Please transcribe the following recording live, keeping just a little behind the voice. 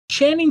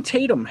Channing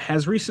Tatum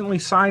has recently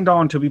signed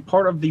on to be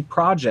part of the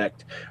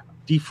project,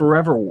 The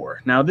Forever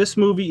War. Now, this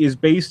movie is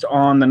based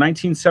on the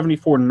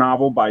 1974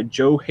 novel by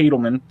Joe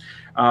Hadelman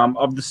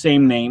of the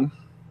same name,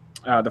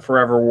 The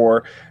Forever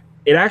War.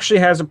 It actually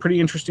has a pretty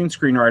interesting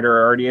screenwriter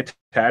already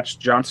attached,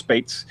 John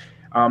Spates.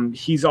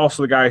 He's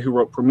also the guy who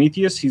wrote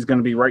Prometheus. He's going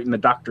to be writing the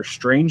Doctor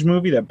Strange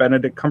movie that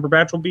Benedict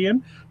Cumberbatch will be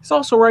in. He's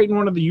also writing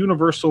one of the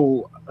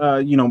Universal,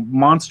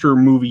 monster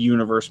movie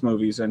universe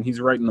movies, and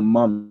he's writing The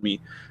Mummy.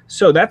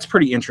 So that's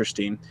pretty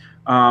interesting.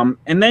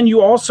 And then you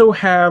also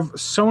have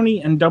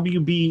Sony and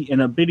WB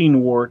in a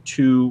bidding war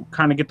to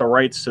kind of get the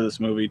rights to this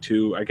movie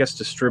to, I guess,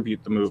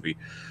 distribute the movie.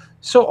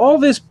 So all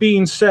this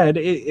being said,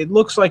 it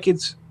looks like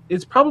it's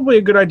probably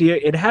a good idea.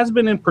 It has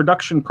been in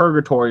production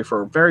purgatory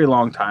for a very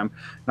long time.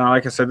 Now,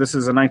 like I said, this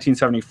is a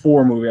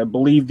 1974 movie. I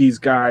believe these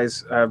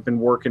guys have been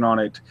working on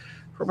it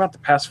for about the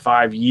past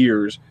 5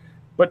 years,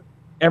 but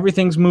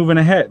everything's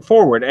moving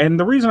forward. And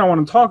the reason I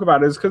want to talk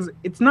about it is because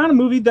it's not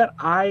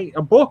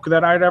a book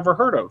that I'd ever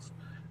heard of.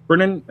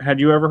 Brennan, had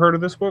you ever heard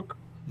of this book?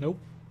 Nope.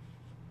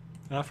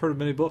 I've heard of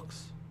many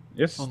books.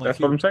 Yes, Unlike that's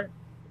you. what I'm saying.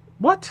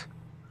 What?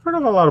 I've heard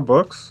of a lot of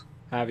books.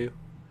 Have you?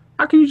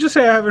 How can you just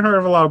say I haven't heard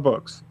of a lot of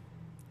books?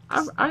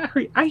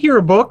 I hear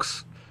of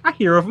books. I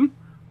hear of them.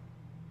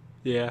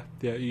 Yeah.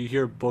 You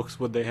hear books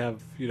when they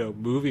have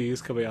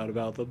movies coming out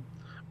about them.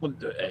 Well,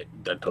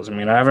 that doesn't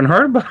mean I haven't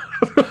heard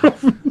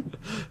about them.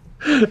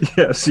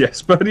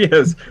 yes, but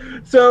yes.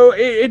 So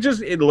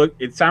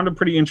it sounded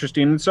pretty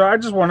interesting, and so I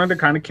just wanted to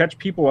kind of catch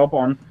people up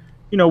on,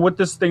 what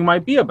this thing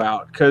might be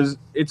about, because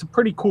it's a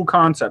pretty cool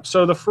concept.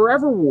 So the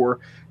Forever War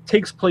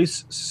takes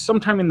place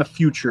sometime in the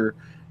future.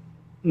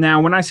 Now,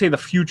 when I say the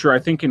future, I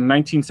think in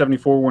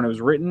 1974 when it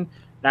was written,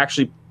 it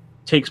actually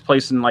takes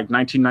place in like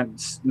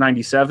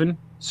 1997.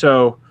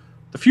 So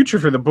the future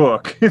for the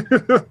book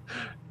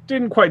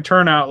didn't quite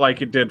turn out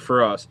like it did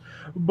for us.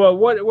 But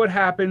what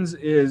happens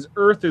is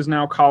Earth is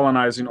now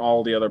colonizing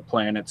all the other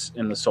planets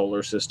in the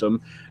solar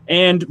system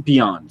and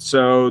beyond.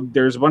 So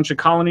there's a bunch of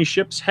colony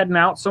ships heading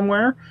out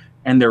somewhere,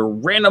 and they're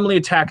randomly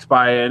attacked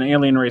by an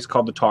alien race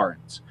called the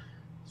Tarans.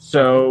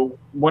 So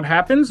what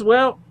happens?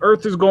 Well,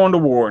 Earth is going to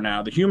war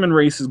now. The human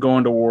race is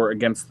going to war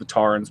against the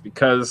Tarans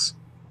because,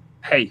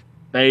 hey,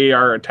 they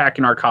are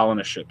attacking our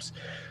colonist ships.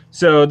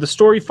 So the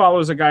story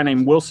follows a guy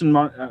named William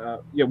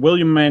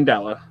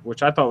Mandela,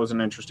 which I thought was an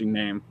interesting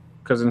name,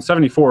 because in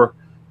 '74,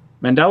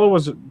 Mandela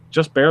was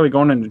just barely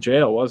going into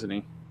jail, wasn't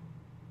he?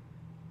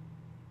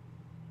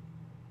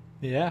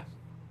 Yeah.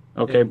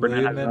 Okay, William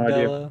Brennan has no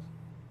idea. Mandela,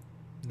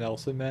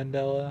 Nelson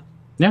Mandela.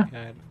 Yeah.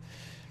 Kind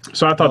of.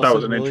 So I thought that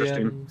was Nelson an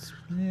interesting. Williams,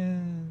 yeah,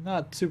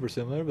 not super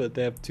similar, but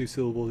they have 2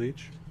 syllables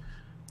each.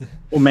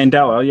 Well,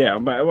 Mandela, yeah,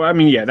 but well, I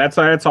mean, yeah, that's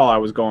all I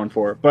was going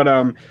for. But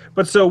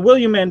so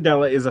William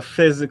Mandela is a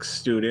physics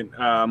student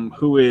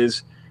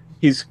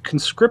he's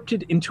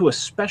conscripted into a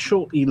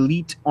special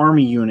elite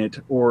army unit,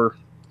 or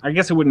I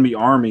guess it wouldn't be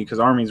army because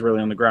army is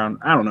really on the ground.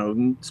 I don't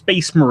know,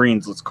 space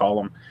marines, let's call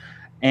them.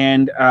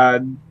 And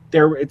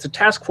it's a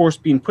task force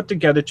being put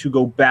together to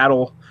go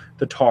battle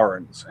the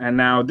Tarans. And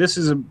now this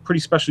is a pretty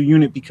special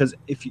unit because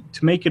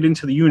to make it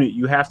into the unit,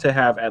 you have to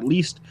have at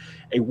least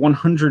a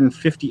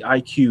 150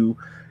 IQ,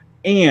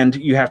 and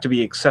you have to be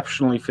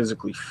exceptionally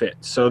physically fit.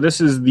 So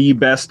this is the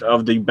best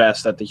of the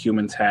best that the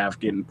humans have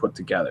getting put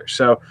together.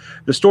 So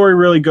the story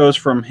really goes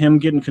from him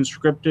getting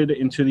conscripted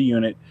into the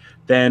unit.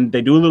 Then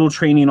they do a little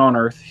training on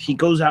Earth. He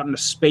goes out into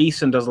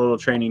space and does a little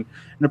training.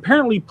 And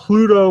apparently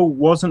Pluto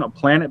wasn't a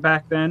planet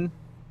back then,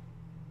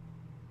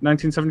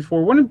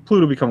 1974. When did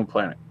Pluto become a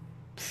planet?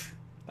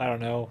 I don't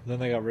know. Then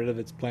they got rid of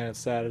its planet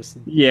status.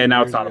 Yeah,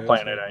 now it's not a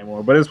planet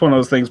anymore. But it's one of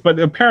those things. But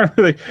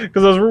apparently,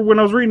 because when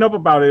I was reading up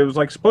about it, it was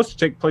like supposed to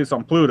take place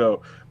on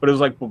Pluto, but it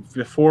was like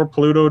before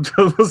Pluto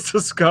was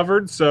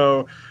discovered.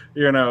 So,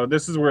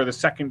 this is where the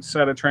second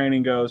set of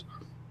training goes,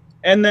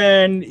 and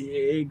then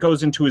it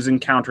goes into his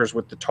encounters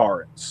with the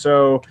Tarans.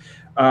 So,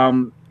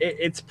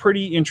 it's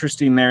pretty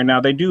interesting there. Now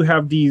they do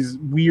have these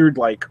weird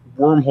like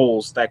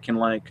wormholes that can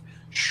like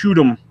shoot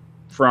them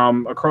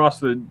from across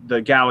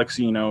the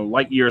galaxy,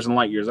 light years and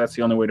light years. That's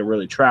the only way to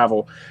really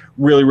travel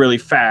really, really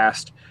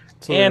fast.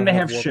 So and they don't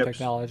have warp ships.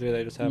 Technology,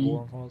 they just have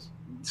wormholes.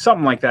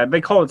 Something like that.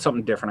 They call it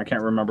something different. I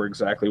can't remember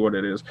exactly what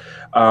it is.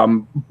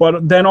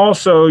 But then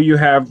also you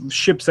have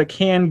ships that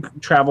can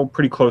travel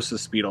pretty close to the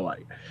speed of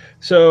light.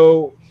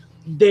 So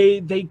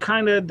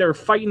they're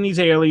fighting these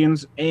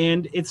aliens,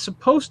 and it's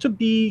supposed to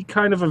be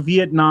kind of a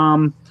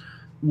Vietnam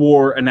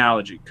War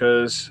analogy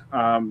because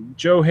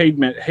Joe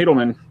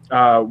Hadelman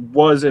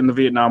was in the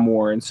Vietnam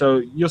War, and so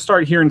you'll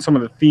start hearing some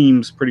of the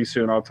themes pretty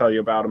soon. I'll tell you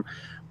about them.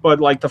 But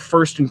like the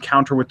first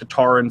encounter with the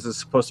Tarans is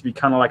supposed to be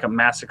kind of like a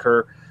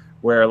massacre,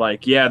 where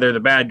like they're the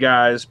bad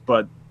guys,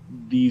 but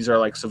these are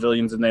like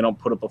civilians and they don't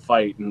put up a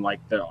fight, and like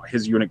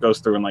his unit goes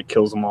through and like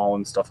kills them all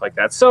and stuff like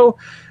that. So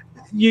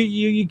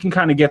you can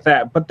kind of get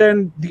that. But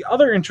then the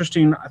other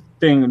interesting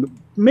thing,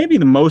 maybe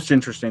the most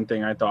interesting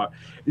thing I thought,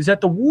 is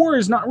that the war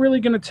is not really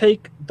going to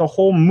take the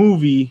whole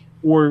movie,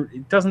 or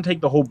it doesn't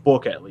take the whole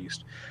book at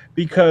least,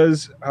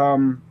 because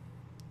when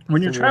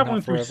you're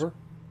traveling through forever.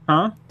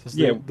 Huh? Does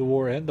Yeah, the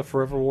war end? The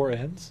Forever War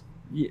ends?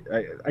 yeah,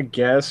 I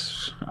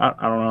guess. I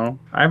don't know.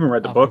 I haven't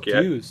read the I'm book yet.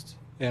 confused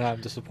and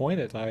I'm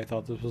disappointed. I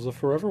thought this was a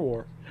Forever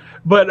War,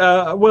 But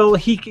well,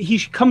 he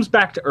comes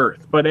back to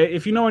Earth. But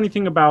if you know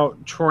anything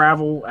about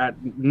travel at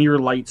near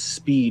light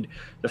speed,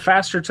 the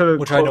faster to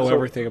which I know closer.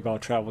 everything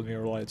about traveling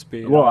near light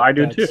speed. Well, I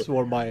do too. That's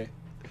one of my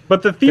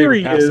But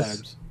favorite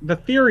pastimes. the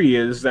theory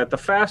is that the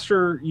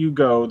faster you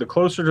go, the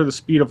closer to the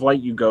speed of light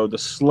you go, the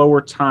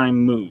slower time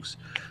moves.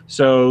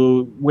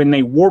 So when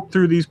they warp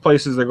through these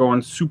places, they're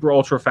going super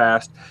ultra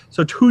fast.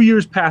 So 2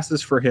 years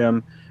passes for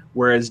him,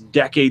 whereas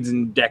decades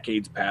and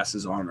decades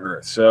passes on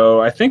Earth.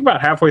 So I think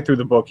about halfway through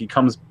the book, he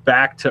comes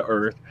back to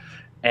Earth,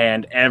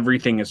 and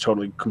everything is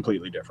totally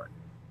completely different.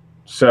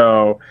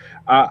 So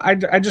I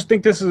just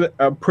think this is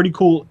a pretty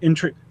cool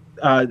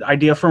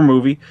idea for a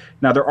movie.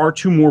 Now there are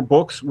two more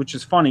books, which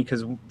is funny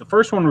because the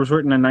first one was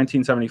written in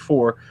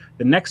 1974.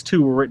 The next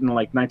two were written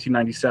like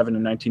 1997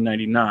 and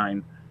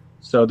 1999.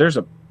 So there's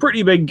a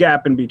pretty big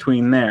gap in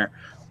between there.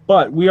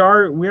 But we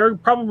are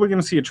probably going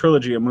to see a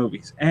trilogy of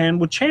movies.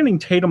 And with Channing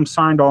Tatum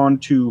signed on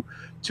to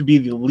be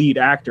the lead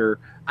actor,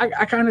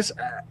 I kind of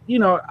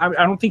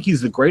I don't think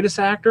he's the greatest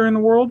actor in the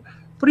world,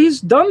 but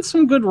he's done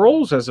some good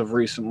roles as of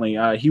recently.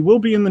 He will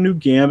be in the new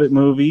Gambit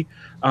movie.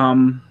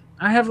 I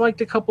have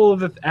liked a couple of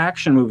the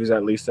action movies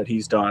at least that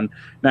he's done.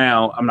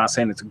 Now, I'm not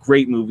saying it's a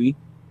great movie,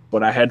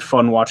 but I had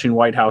fun watching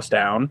White House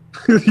Down.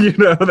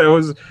 That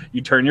was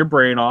you turn your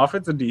brain off.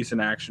 It's a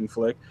decent action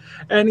flick.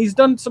 And he's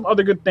done some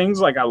other good things,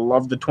 like I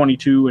love the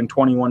 22 and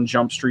 21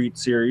 Jump Street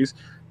series.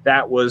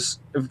 That was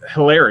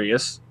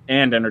hilarious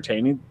and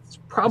entertaining. It's Is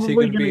he probably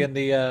going to going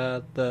be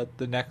to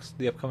in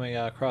the upcoming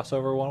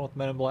crossover one with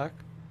Men in Black?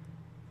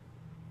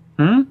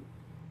 Hmm?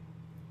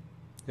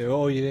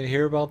 Oh, you didn't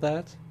hear about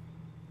that?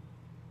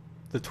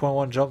 The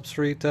 21 Jump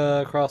Street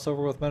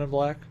crossover with Men in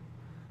Black?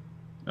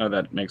 Oh,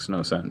 that makes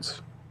no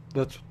sense.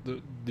 You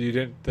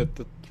didn't. That's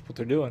what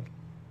they're doing.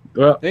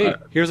 Well, Hey,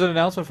 here's an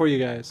announcement for you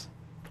guys: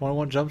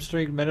 21 Jump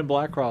Street Men in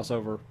Black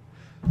crossover.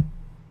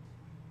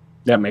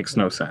 that makes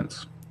no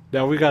sense.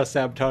 Now we gotta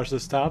sabotage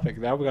this topic.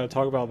 Now we gotta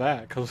talk about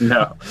that.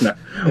 No, no.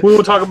 We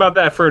will talk about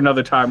that for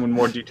another time when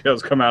more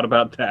details come out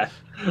about that.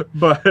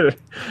 But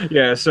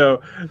yeah,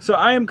 so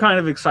I am kind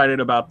of excited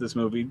about this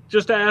movie.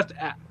 Just to ask,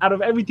 out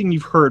of everything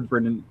you've heard,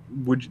 Brendan,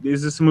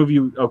 is this a movie?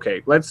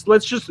 Okay, let's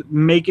just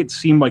make it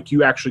seem like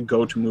you actually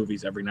go to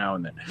movies every now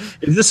and then.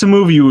 Is this a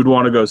movie you would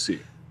want to go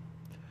see?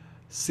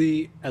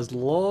 See, as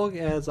long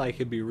as I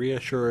can be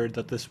reassured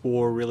that this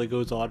war really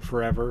goes on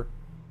forever,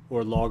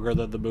 or longer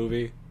than the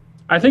movie.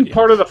 I think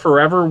part of the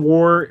Forever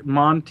War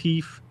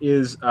motif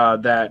is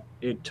that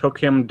it took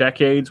him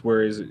decades,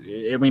 whereas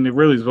I mean it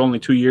really was only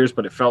 2 years,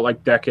 but it felt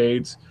like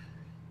decades.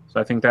 So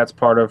I think that's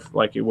part of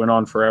like it went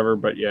on forever,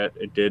 but yet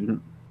it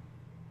didn't.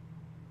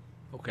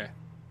 Okay,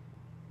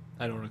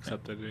 I don't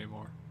accept it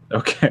anymore.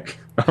 Okay.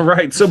 All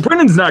right. So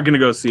Brendan's not going to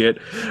go see it,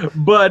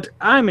 but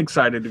I'm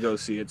excited to go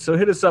see it. So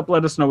hit us up.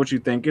 Let us know what you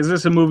think. Is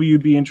this a movie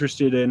you'd be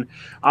interested in?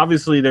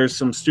 Obviously, there's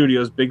some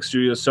studios, big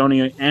studios.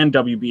 Sony and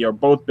WB are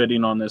both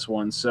bidding on this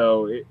one.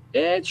 So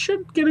it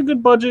should get a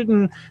good budget,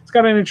 and it's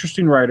got an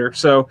interesting writer.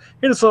 So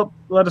hit us up.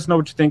 Let us know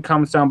what you think.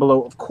 Comments down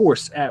below. Of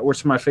course, at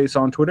Where's My Face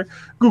on Twitter,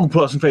 Google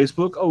Plus, and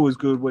Facebook. Always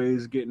good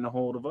ways of getting a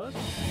hold of us.